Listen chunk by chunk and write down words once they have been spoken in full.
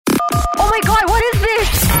my God, what is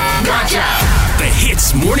this? Gotcha! The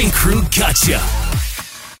HITZ Morning Crew Gotcha.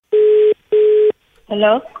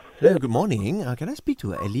 Hello? Hello, good morning. Can I speak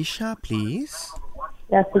to Alicia, please?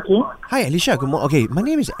 Yeah, speaking. Hi, Alicia. Good morning. Okay, my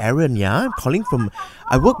name is Aaron. Yeah, I'm calling from.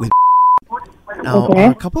 I work with. Now, Okay.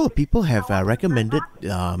 a couple of people have recommended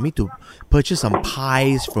me to purchase some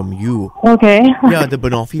pies from you. Okay. Yeah, the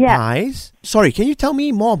Banoffee Yeah. pies. Sorry, can you tell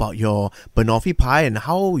me more about your Banoffee pie and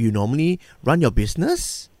how you normally run your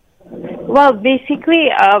business? Well, basically,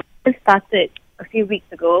 I started a few weeks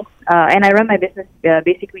ago, and I run my business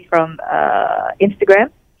basically from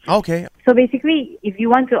Instagram. Okay. So basically, if you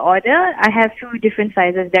want to order, I have two different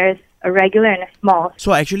sizes. There's a regular and a small.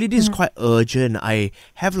 So actually, this is quite urgent. I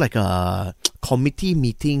have like a committee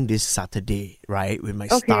meeting this Saturday, right, with my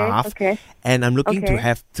staff. Okay. And I'm looking to Okay.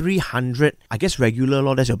 have 300, I guess regular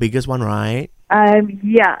law, that's your biggest one, right?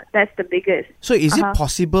 Yeah, that's the biggest. So is it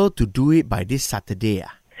possible to do it by this Saturday?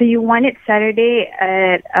 So you want it Saturday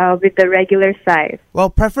with the regular size? Well,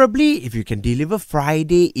 preferably if you can deliver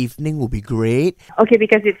Friday evening would be great. Okay,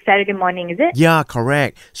 because it's Saturday morning, is it? Yeah,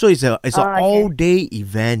 correct. So it's a okay. all day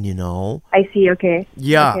event, you know. I see. Okay.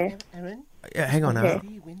 Yeah. Okay. Hang on. Okay.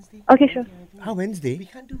 Okay, sure. Wednesday? We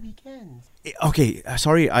can't do weekends. Okay,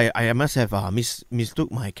 sorry, I must have mistook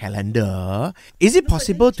my calendar. Is it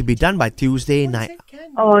possible to be done by Tuesday night?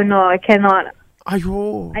 Oh no, I cannot.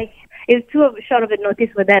 Aiyo. It's too short of a notice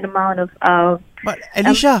for that amount of. But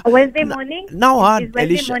Alicia, Wednesday morning. now Is Wednesday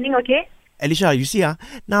Alicia, morning okay? Alicia, you see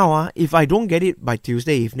now if I don't get it by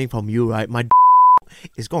Tuesday evening from you, right, my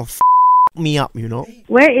is gonna me up, you know.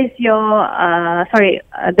 Where is your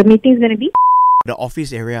the meeting's gonna be? The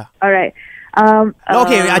office area. All right.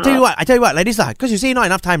 Okay, I tell you what, like this because you say not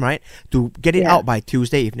enough time, right, to get it out by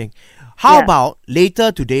Tuesday evening. How about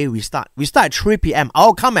later today we start at 3 p.m.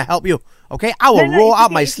 I'll come and help you. Okay, I will roll up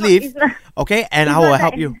my sleeve. Okay, and I will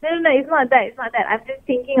help you. No, it's not that. I'm just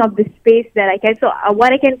thinking of the space that I can. So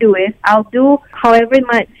what I can do is I'll do however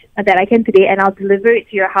much that I can today, and I'll deliver it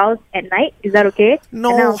to your house at night. Is that okay?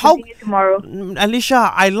 No, and I'll continue tomorrow.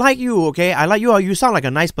 Alicia, I like you, okay? I like you. You sound like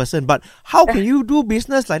a nice person, but how can you do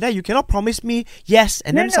business like that? You cannot promise me yes,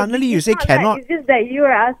 and then suddenly you say cannot. It's just that you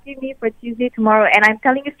are asking me for Tuesday tomorrow, and I'm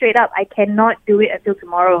telling you straight up, I cannot do it until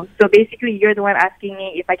tomorrow. So basically, you're the one asking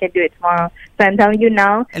me if I can do it tomorrow. So I'm telling you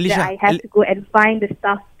now Alicia, that I have to go and find the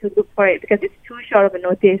stuff to look for it because it's too short of a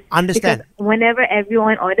notice. Understand. Because whenever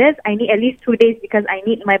everyone orders, I need at least 2 days because I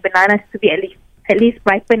need my bananas to be at least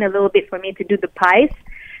ripen a little bit for me to do the pies.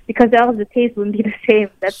 Because else the taste wouldn't be the same.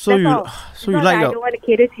 That's all. So you like I don't want to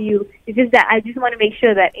cater to you. It's just that I just want to make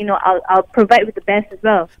sure that I'll provide with the best as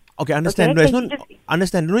well. Okay, understand. Okay?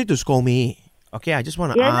 Understand. No need to scold me. Okay, I just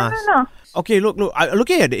want to ask. No. Okay, look. I'm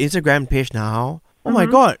looking at the Instagram page now. Oh my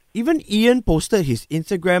God! Even Ian posted his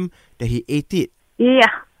Instagram that he ate it. Yeah.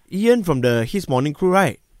 Ian from the HITZ Morning Crew,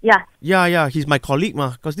 right? Yeah. Yeah. He's my colleague,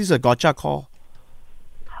 because this is a gotcha call.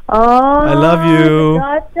 Oh, I love you.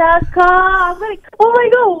 Gotcha call. I'm like, oh my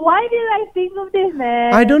God, why did I think of this,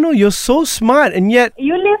 man? I don't know. You're so smart, and yet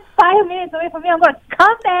You live 5 minutes away from me. I'm going to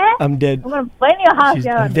come there. I'm dead. I'm going to burn your house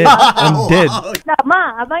down. I'm dead. I'm dead. Nah,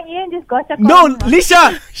 Ma, Abang Ian just gotcha call. No,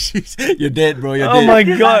 Lisa. You're dead, bro. You're Oh dead. my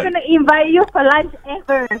He's not God. going to invite you for lunch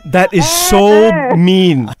ever. That is so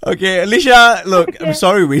mean. Okay, Alicia, look, I'm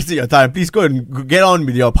sorry we wasted your time. Please go and get on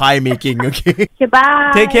with your pie making, okay? Okay,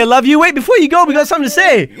 bye. Take care. Love you. Wait, before you go, we got something to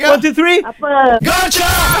say. Yeah. 1, 2, 3. Apa? Gotcha!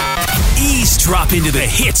 Eavesdrop into the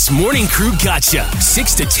HITZ Morning Crew Gotcha.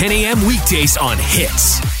 6 to 10 a.m. weekdays on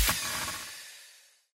HITZ.